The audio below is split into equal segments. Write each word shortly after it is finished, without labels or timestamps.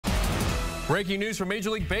Breaking news from Major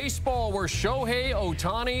League Baseball, where Shohei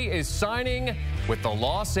Ohtani is signing with the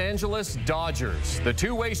Los Angeles Dodgers. The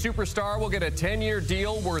two-way superstar will get a 10-year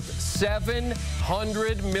deal worth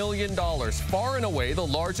 $700 million, far and away the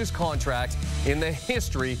largest contract in the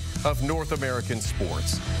history of North American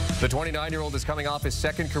sports. The 29-year-old is coming off his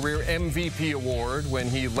second career MVP award when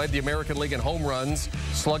he led the American League in home runs,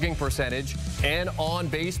 slugging percentage, and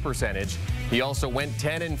on-base percentage. He also went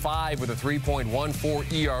 10-5 with a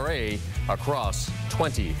 3.14 ERA across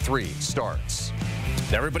 23 starts.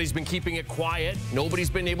 Everybody's been keeping it quiet. Nobody's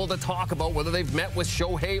been able to talk about whether they've met with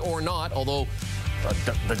Shohei or not, although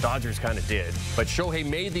the Dodgers kind of did. But Shohei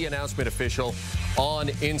made the announcement official on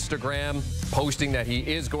Instagram, posting that he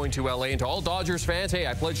is going to LA. And to all Dodgers fans, hey,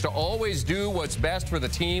 I pledge to always do what's best for the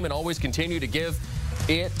team and always continue to give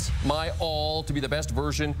it my all to be the best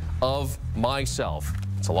version of myself.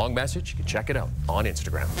 It's a long message. You can check it out on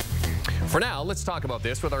Instagram. For now, let's talk about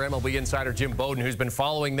this with our MLB insider, Jim Bowden, who's been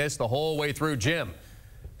following this the whole way through. Jim,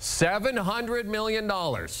 $700 million.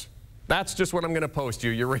 That's just what I'm going to post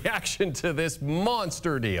you. Your reaction to this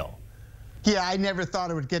monster deal. Yeah, I never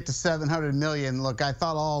thought it would get to $700 million. Look, I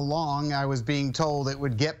thought all along I was being told it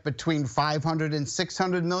would get between $500 and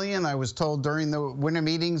 $600 million. I was told during the winter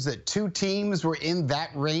meetings that two teams were in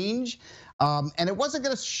that range. And it wasn't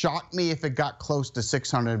going to shock me if it got close to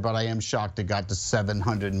 600, but I am shocked it got to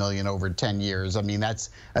 700 million over 10 years. I mean, that's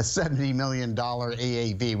a $70 million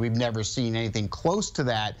AAV. We've never seen anything close to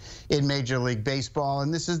that in Major League Baseball.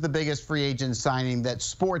 And this is the biggest free agent signing that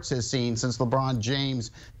sports has seen since LeBron James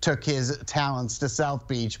took his talents to South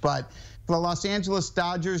Beach. But for the Los Angeles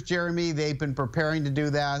Dodgers, Jeremy, they've been preparing to do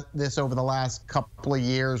this over the last couple of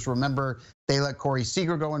years. Remember, they let Corey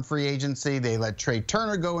Seager go in free agency. They let Trey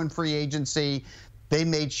Turner go in free agency. They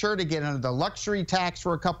made sure to get under the luxury tax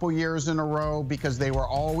for a couple years in a row because they were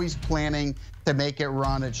always planning to make it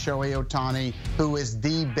run at Shohei Ohtani, who is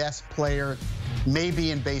the best player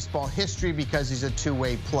maybe in baseball history because he's a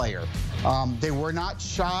two-way player. They were not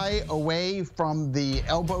shy away from the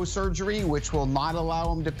elbow surgery, which will not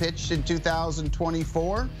allow him to pitch in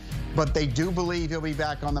 2024. But they do believe he'll be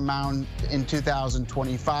back on the mound in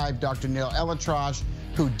 2025. Dr. Neil Elitrosh,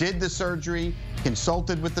 who did the surgery,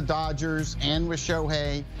 consulted with the Dodgers and with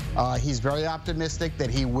Shohei. He's very optimistic that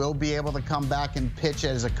he will be able to come back and pitch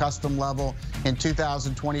at his accustomed level in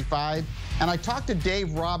 2025. And I talked to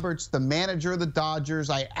Dave Roberts, the manager of the Dodgers.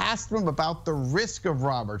 I asked him about the risk of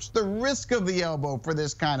Roberts, the risk of the elbow for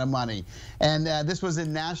this kind of money. And this was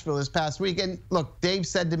in Nashville this past week. And look, Dave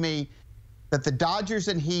said to me that the Dodgers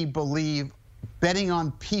and he believe betting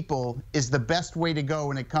on people is the best way to go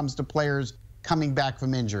when it comes to players coming back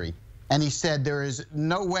from injury. And he said there is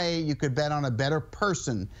no way you could bet on a better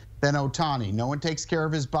person than Ohtani. No one takes care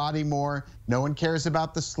of his body more. No one cares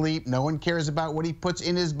about the sleep. No one cares about what he puts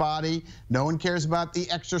in his body. No one cares about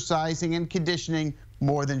the exercising and conditioning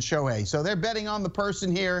more than Shohei. So they're betting on the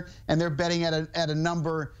person here, and they're betting at a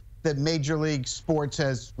number that Major League Sports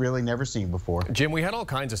has really never seen before. Jim, we had all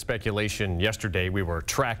kinds of speculation yesterday. We were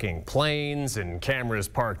tracking planes and cameras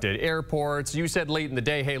parked at airports. You said late in the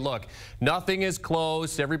day, hey, look, nothing is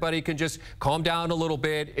close. Everybody can just calm down a little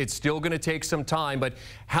bit. It's still going to take some time. But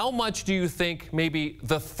how much do you think maybe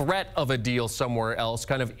the threat of a deal somewhere else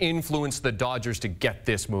kind of influenced the Dodgers to get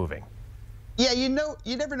this moving? Yeah, you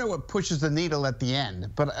never know what pushes the needle at the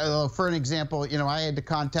end. But for an example, I had to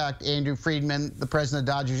contact Andrew Friedman, the president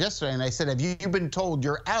of Dodgers, yesterday, and I said, have you been told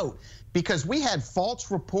you're out? Because we had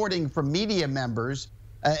false reporting from media members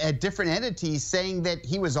at different entities saying that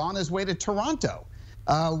he was on his way to Toronto.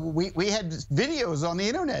 We had videos on the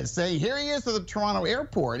internet saying, here he is to the Toronto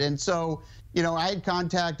airport. And so, I had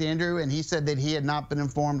contacted Andrew, and he said that he had not been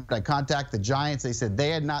informed. I contacted the Giants. They said they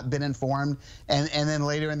had not been informed. And then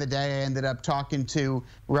later in the day, I ended up talking to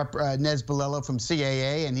Rep. Nez Bolello from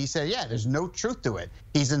CAA, and he said, yeah, there's no truth to it.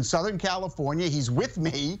 He's in Southern California. He's with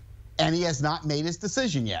me, and he has not made his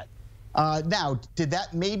decision yet. Now, did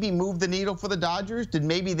that maybe move the needle for the Dodgers? Did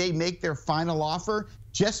maybe they make their final offer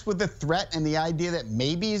just with the threat and the idea that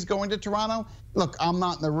maybe he's going to Toronto? Look, I'm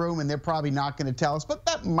not in the room, and they're probably not going to tell us, but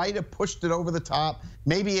that might have pushed it over the top.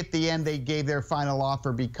 Maybe at the end they gave their final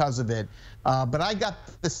offer because of it. But I got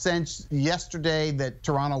the sense yesterday that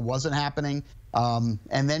Toronto wasn't happening. And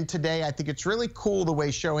then today, I think it's really cool the way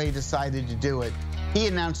Shohei decided to do it. He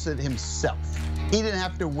announced it himself. He didn't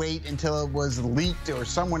have to wait until it was leaked or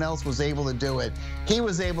someone else was able to do it. He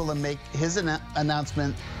was able to make his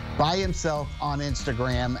announcement by himself on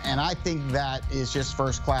Instagram, and I think that is just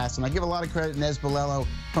first class. And I give a lot of credit to Nez Bolello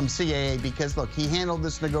from CAA because, look, he handled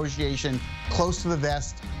this negotiation close to the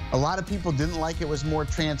vest. A lot of people didn't like it was more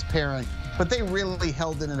transparent, but they really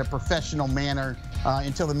held it in a professional manner.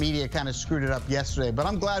 until the media kind of screwed it up yesterday. But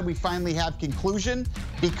I'm glad we finally have conclusion,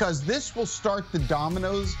 because this will start the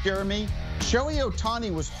dominoes, Jeremy. Shohei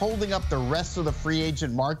Ohtani was holding up the rest of the free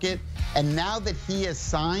agent market, and now that he has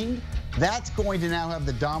signed, that's going to now have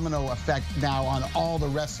the domino effect now on all the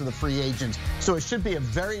rest of the free agents. So it should be a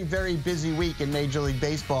very, very busy week in Major League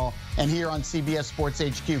Baseball, and here on CBS Sports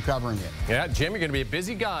HQ covering it. Yeah, Jim, you're going to be a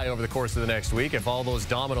busy guy over the course of the next week if all those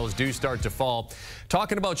dominoes do start to fall.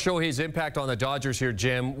 Talking about Shohei's impact on the Dodgers here,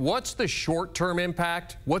 Jim, what's the short-term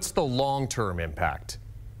impact? What's the long-term impact?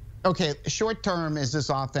 Okay, short term is this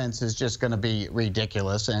offense is just going to be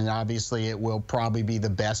ridiculous, and obviously it will probably be the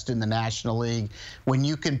best in the National League. When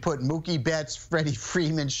you can put Mookie Betts, Freddie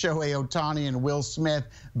Freeman, Shohei Ohtani, and Will Smith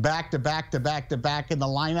back to back to back to back in the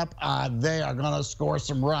lineup, they are going to score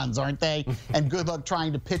some runs, aren't they? And good luck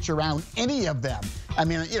trying to pitch around any of them. I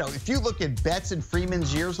mean, you know, if you look at Betts and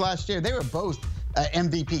Freeman's years last year, they were both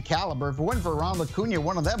MVP caliber. If it wasn't for Ronald Acuna,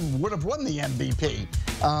 one of them would have won the MVP.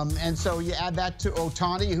 And so you add that to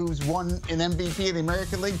Ohtani, who's won an MVP of the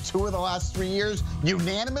American League 2 of the last 3 years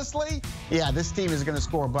unanimously. Yeah, this team is going to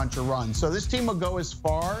score a bunch of runs. So this team will go as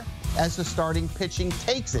far as the starting pitching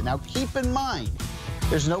takes it. Now, keep in mind,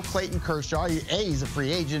 there's no Clayton Kershaw. A, he's a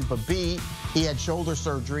free agent, but B, he had shoulder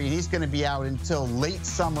surgery, and he's going to be out until late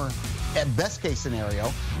summer at best case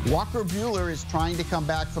scenario. Walker Buehler is trying to come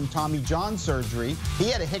back from Tommy John surgery. He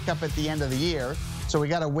had a hiccup at the end of the year, so we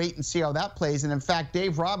got to wait and see how that plays. And in fact,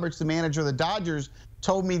 Dave Roberts, the manager of the Dodgers,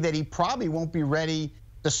 told me that he probably won't be ready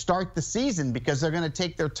to start the season because they're going to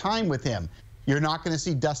take their time with him. You're not going to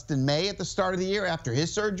see Dustin May at the start of the year after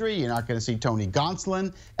his surgery. You're not going to see Tony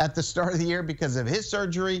Gonsolin at the start of the year because of his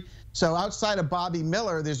surgery. So outside of Bobby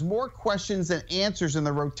Miller, there's more questions than answers in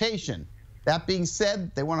the rotation. That being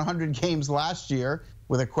said, they won 100 games last year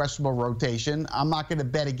with a questionable rotation. I'm not going to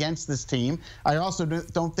bet against this team. I also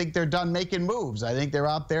don't think they're done making moves. I think they're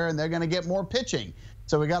out there and they're going to get more pitching.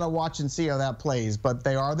 So we got to watch and see how that plays. But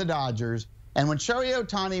they are the Dodgers. And when Shohei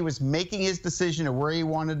Ohtani was making his decision of where he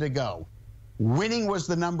wanted to go, winning was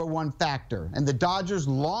the #1 factor. And the Dodgers'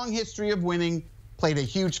 long history of winning played a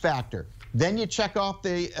huge factor. Then you check off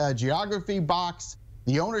the geography box,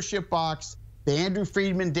 the ownership box, the Andrew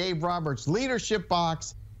Friedman, Dave Roberts leadership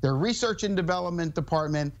box, their research and development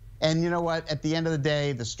department, and you know what? At the end of the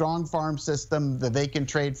day, the strong farm system that they can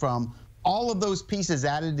trade from, all of those pieces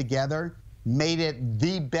added together made it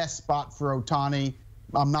the best spot for Ohtani.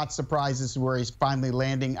 I'm not surprised this is where he's finally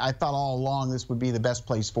landing. I thought all along this would be the best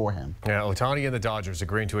place for him. Yeah, Ohtani and the Dodgers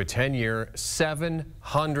agreeing to a 10-year,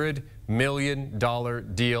 $700 million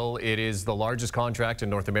deal. It is the largest contract in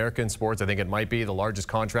North American sports. I think it might be the largest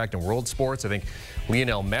contract in world sports. I think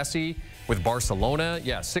Lionel Messi with Barcelona,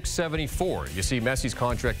 yeah, $674. You see Messi's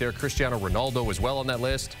contract there. Cristiano Ronaldo as well on that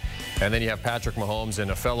list. And then you have Patrick Mahomes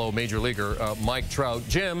and a fellow major leaguer, Mike Trout.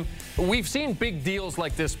 Jim, we've seen big deals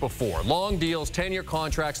like this before. Long deals, 10-year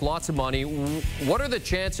contracts, lots of money. What are the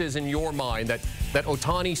chances in your mind that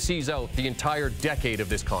Ohtani sees out the entire decade of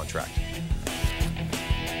this contract?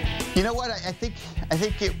 You know what? I think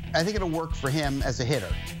it'll work for him as a hitter.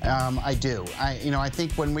 I do. I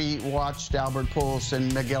think when we watched Albert Pujols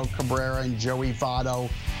and Miguel Cabrera and Joey Votto,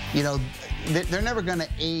 they're never going to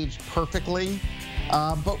age perfectly.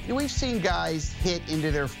 But we've seen guys hit into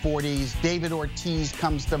their 40s. David Ortiz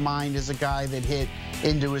comes to mind as a guy that hit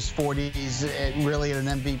into his 40s, really at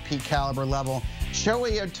an MVP caliber level.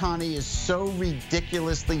 Shohei Ohtani is so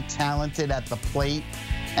ridiculously talented at the plate.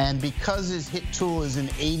 And because his hit tool is an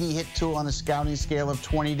 80 hit tool on a scouting scale of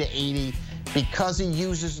 20 to 80, because he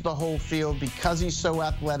uses the whole field, because he's so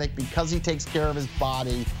athletic, because he takes care of his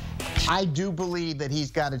body, I do believe that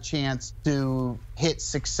he's got a chance to hit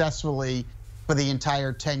successfully for the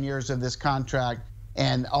entire 10 years of this contract.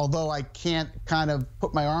 And although I can't kind of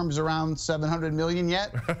put my arms around $700 million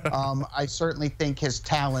yet, I certainly think his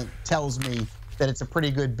talent tells me that it's a pretty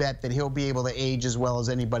good bet that he'll be able to age as well as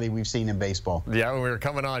anybody we've seen in baseball. Yeah, when we were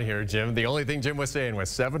coming on here, Jim, the only thing Jim was saying was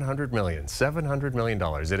 $700 million. $700 million.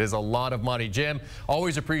 It is a lot of money. Jim,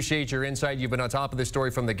 always appreciate your insight. You've been on top of this story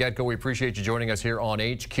from the get-go. We appreciate you joining us here on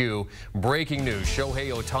HQ. Breaking news,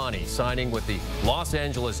 Shohei Ohtani signing with the Los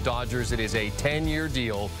Angeles Dodgers. It is a 10-year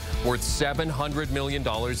deal worth $700 million.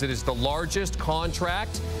 It is the largest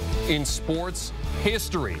contract in sports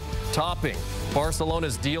history, topping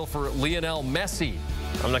Barcelona's deal for Lionel Messi.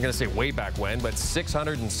 I'm not going to say way back when, but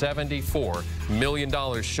 $674 million.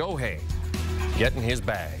 Shohei getting his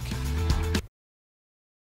bag.